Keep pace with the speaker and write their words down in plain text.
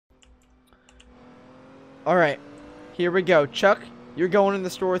Alright. Here we go. Chuck, you're going in the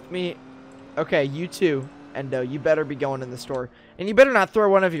store with me. Okay, you too, Endo. You better be going in the store. And you better not throw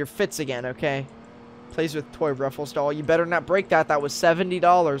one of your fits again, okay? Plays with toy Ruffles doll. You better not break that. That was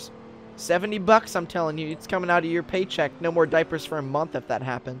 $70. 70 bucks, I'm telling you. It's coming out of your paycheck. No more diapers for a month if that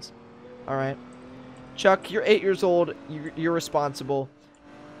happens. Alright. Chuck, you're 8 years old. You're responsible.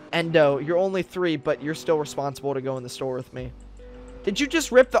 Endo, you're only 3, but you're still responsible to go in the store with me. Did you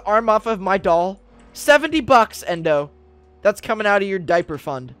just rip the arm off of my doll? 70 bucks, Endo. That's coming out of your diaper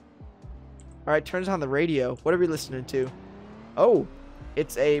fund. Alright, turns on the radio. What are we listening to? Oh,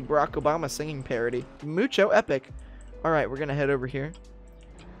 it's a Barack Obama singing parody. Mucho epic. Alright, we're gonna head over here.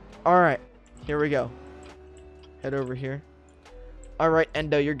 Alright, here we go. Head over here. Alright,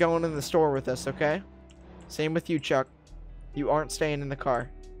 Endo, you're going in the store with us, okay? Same with you, Chuck. You aren't staying in the car.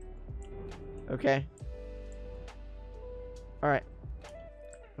 Okay? Alright.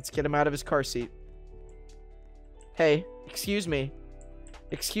 Let's get him out of his car seat. Hey, excuse me.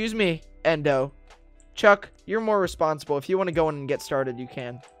 Excuse me, Endo. Chuck, you're more responsible. If you want to go in and get started, you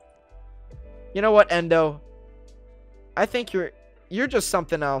can. You know what, Endo? I think you're just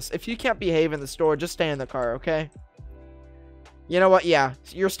something else. If you can't behave in the store, just stay in the car, okay? You know what? Yeah,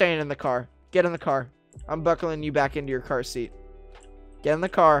 you're staying in the car. Get in the car. I'm buckling you back into your car seat. Get in the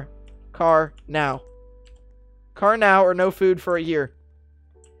car. Car now. Car now or no food for a year.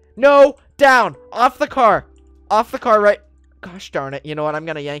 No! Down! Off the car! Off the car right... Gosh darn it. You know what? I'm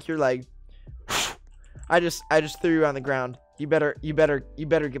gonna yank your leg. I just threw you on the ground. You better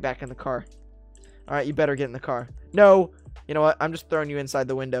get back in the car. Alright, you better get in the car. No! You know what? I'm just throwing you inside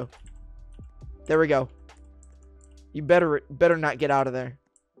the window. There we go. You better not get out of there.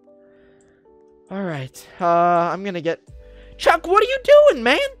 Alright. I'm gonna get... Chuck, what are you doing,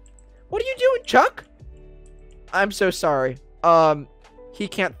 man? What are you doing, Chuck? I'm so sorry. He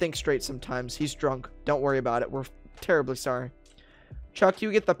can't think straight sometimes. He's drunk. Don't worry about it. We're terribly sorry. Chuck,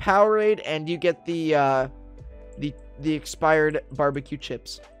 you get the Powerade and you get the expired barbecue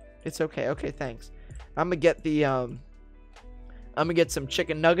chips. It's okay. Okay, thanks. I'm gonna get the I'm gonna get some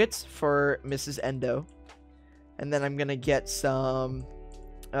chicken nuggets for Mrs. Endo. And then I'm gonna get some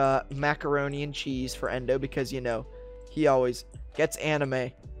macaroni and cheese for Endo because, you know, he always gets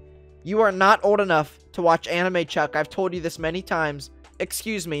anime. You are not old enough to watch anime, Chuck. I've told you this many times.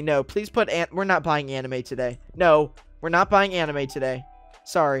 Excuse me. No, please put we're not buying anime today. No, we're not buying anime today.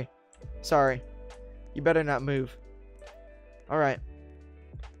 Sorry. Sorry. You better not move. Alright.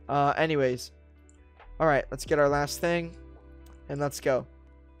 Anyways. Alright, let's get our last thing. And let's go.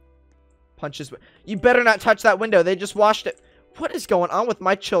 Punches. You better not touch that window. They just washed it. What is going on with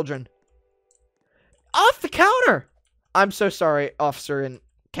my children? Off the counter! I'm so sorry, officer and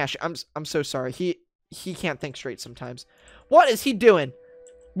cashier. I'm so sorry. He can't think straight sometimes. What is he doing?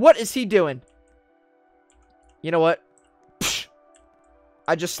 What is he doing? You know what? Psh,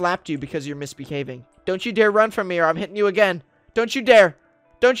 I just slapped you because you're misbehaving. Don't you dare run from me or I'm hitting you again. Don't you dare.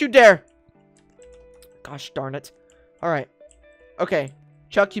 Don't you dare. Gosh darn it. Alright. Okay.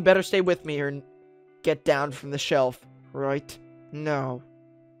 Chuck, you better stay with me or get down from the shelf. Right? No.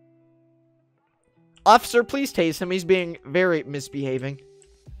 Officer, please tase him. He's being very misbehaving.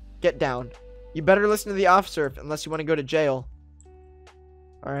 Get down. You better listen to the officer unless you want to go to jail.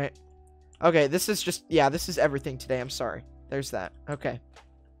 Alright. Okay, this is just... Yeah, this is everything today. I'm sorry. There's that. Okay.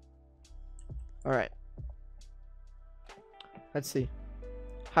 Alright. Let's see.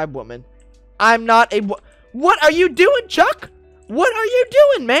 Hi, woman. I'm not a... What are you doing, Chuck? What are you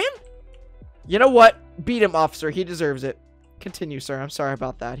doing, man? You know what? Beat him, officer. He deserves it. Continue, sir. I'm sorry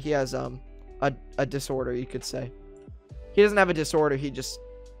about that. He has, a disorder, you could say. He doesn't have a disorder. He just...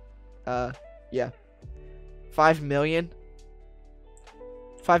 Yeah. 5 million?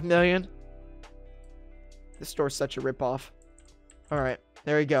 5 million? This store's such a ripoff. Alright,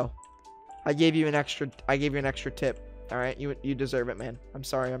 there you go. I gave you an extra tip. Alright, you deserve it, man. I'm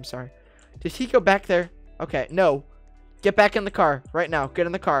sorry. Did he go back there? Okay, no. Get back in the car right now. Get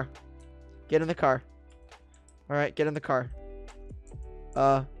in the car. Get in the car. Alright, get in the car.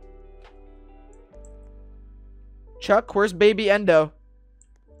 Chuck, where's baby Endo?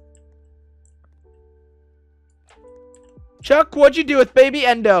 Chuck, what'd you do with baby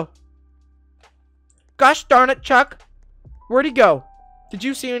Endo? Gosh darn it, Chuck. Where'd he go? Did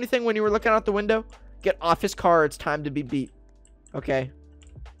you see anything when you were looking out the window? Get off his car. It's time to be beat. Okay.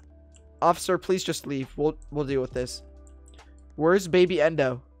 Officer, please just leave. We'll deal with this. Where's baby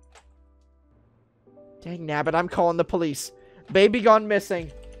Endo? Dang nabbit, I'm calling the police. Baby gone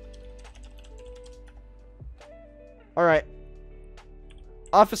missing. Alright.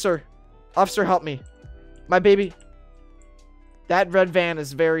 Officer, help me. My baby. That red van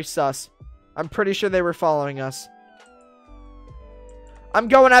is very sus. I'm pretty sure they were following us. I'm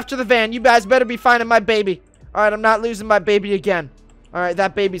going after the van. You guys better be finding my baby. Alright, I'm not losing my baby again. Alright,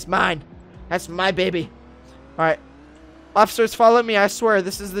 that baby's mine. That's my baby. Alright. Officers, follow me. I swear,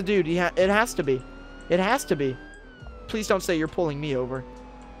 this is the dude. It has to be. It has to be. Please don't say you're pulling me over.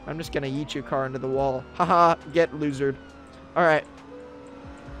 I'm just gonna yeet your car into the wall. Haha, get losered. Alright.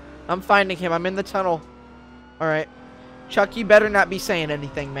 I'm finding him. I'm in the tunnel. Alright. Chuck, you better not be saying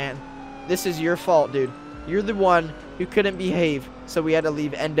anything, man. This is your fault, dude. You're the one who couldn't behave, so we had to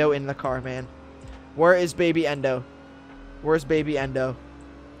leave Endo in the car, man. Where is baby Endo? Where's baby Endo?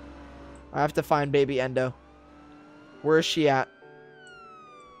 I have to find baby Endo. Where is she at?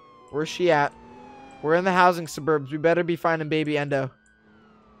 Where's she at? We're in the housing suburbs. We better be finding baby Endo.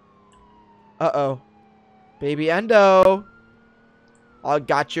 Uh-oh. Baby Endo. I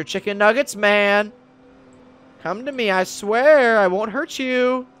got your chicken nuggets, man. Come to me. I swear I won't hurt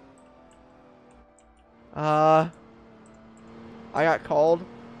you. I got called.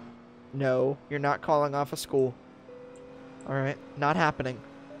 No, you're not calling off of school. Alright, not happening.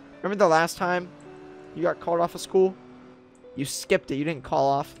 Remember the last time you got called off of school? You skipped it. You didn't call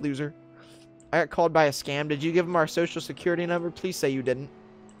off, loser. I got called by a scam. Did you give him our social security number? Please say you didn't.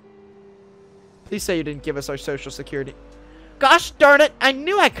 Please say you didn't give us our social security. Gosh darn it! I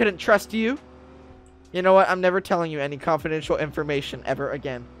knew I couldn't trust you! You know what? I'm never telling you any confidential information ever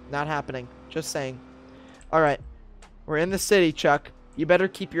again. Not happening. Just saying. Alright. We're in the city, Chuck. You better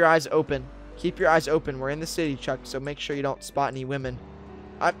keep your eyes open. Keep your eyes open. We're in the city, Chuck, so make sure you don't spot any women.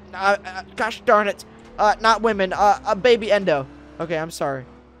 Gosh darn it. Not women. Baby Endo. Okay, I'm sorry.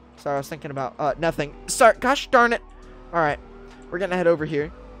 Sorry, I was thinking about, nothing. Sorry. Gosh darn it. Alright. We're gonna head over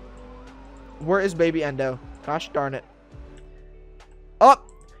here. Where is baby Endo? Gosh darn it. Oh!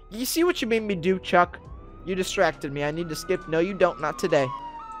 You see what you made me do, Chuck? You distracted me. I need to skip. No, you don't. Not today.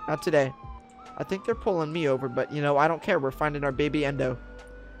 Not today. I think they're pulling me over, but, you know, I don't care. We're finding our baby Endo.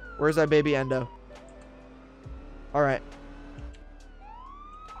 Where's our baby Endo? Alright.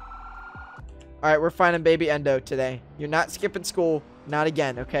 Alright, we're finding baby Endo today. You're not skipping school. Not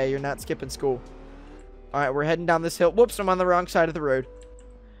again, okay? You're not skipping school. Alright, we're heading down this hill. Whoops, I'm on the wrong side of the road.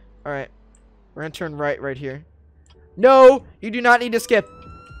 Alright. We're gonna turn right here. No! You do not need to skip.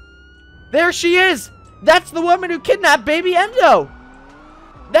 There she is! That's the woman who kidnapped baby Endo!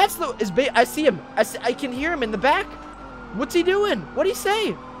 That's the... I see him. I can hear him in the back. What's he doing? What'd he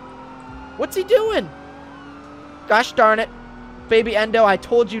say? What's he doing? Gosh darn it. Baby Endo, I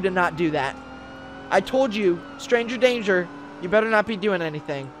told you to not do that. I told you. Stranger danger. You better not be doing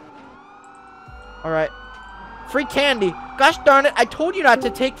anything. Alright. Free candy. Gosh darn it. I told you not to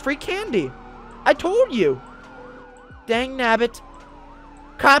take free candy. I told you. Dang nabbit.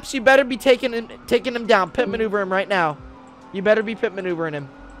 Cops, you better be taking him down. Pit maneuver him right now. You better be pit maneuvering him.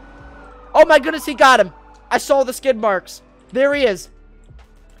 Oh my goodness, he got him. I saw the skid marks. There he is.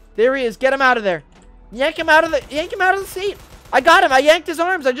 There he is. Get him out of there. Yank him out of the seat. I got him. I yanked his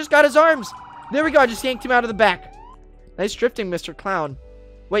arms. I just got his arms. There we go. I just yanked him out of the back. Nice drifting, Mr. Clown.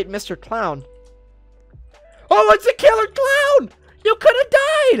 Wait, Mr. Clown. Oh, it's a killer clown. You could have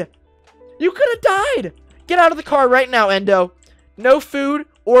died. You could have died. Get out of the car right now, Endo. No food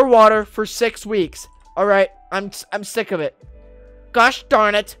or water for 6 weeks. All right. I'm sick of it. Gosh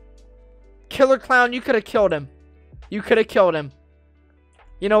darn it. Killer clown, you could have killed him. You could have killed him.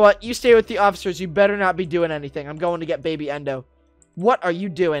 You know what? You stay with the officers. You better not be doing anything. I'm going to get baby Endo. What are you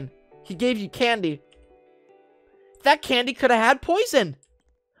doing? He gave you candy. That candy could have had poison.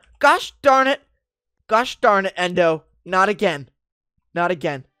 Gosh darn it. Gosh darn it, Endo. Not again. Not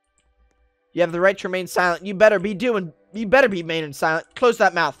again. You have the right to remain silent. You better be remaining silent. Close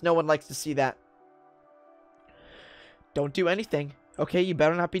that mouth. No one likes to see that. Don't do anything. Okay, you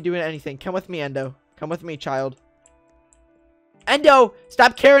better not be doing anything. Come with me, Endo. Come with me, child. Endo,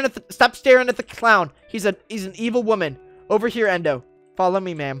 stop staring at the clown. He's an evil woman. Over here, Endo. Follow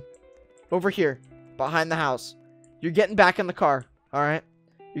me, ma'am. Over here, behind the house. You're getting back in the car. All right?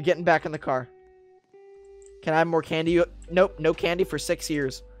 You're getting back in the car. Can I have more candy? Nope, no candy for 6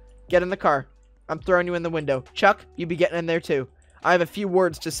 years. Get in the car. I'm throwing you in the window. Chuck, you be getting in there too. I have a few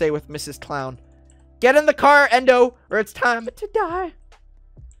words to say with Mrs. Clown. Get in the car, Endo, or it's time to die.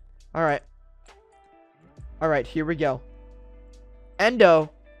 Alright. Alright, here we go.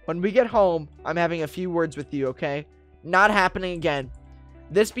 Endo, when we get home, I'm having a few words with you, okay? Not happening again.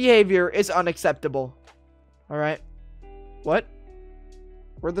 This behavior is unacceptable. Alright. What?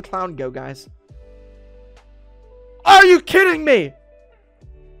 Where'd the clown go, guys? Are you kidding me?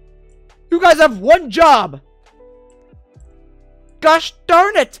 You guys have one job. Gosh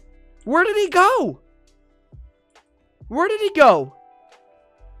darn it. Where did he go? Where did he go?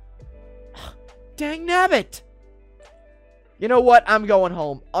 Dang nabbit. You know what? I'm going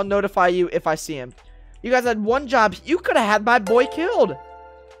home. I'll notify you if I see him. You guys had one job. You could have had my boy killed.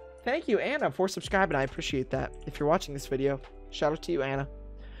 Thank you, Anna, for subscribing. I appreciate that. If you're watching this video, shout out to you, Anna.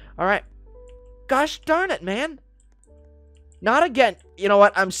 All right. Gosh darn it, man. Not again. You know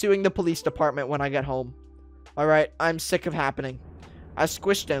what? I'm suing the police department when I get home. All right. I'm sick of happening. I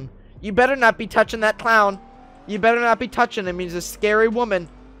squished him. You better not be touching that clown. You better not be touching him. He's a scary woman.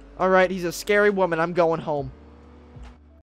 All right. He's a scary woman. I'm going home.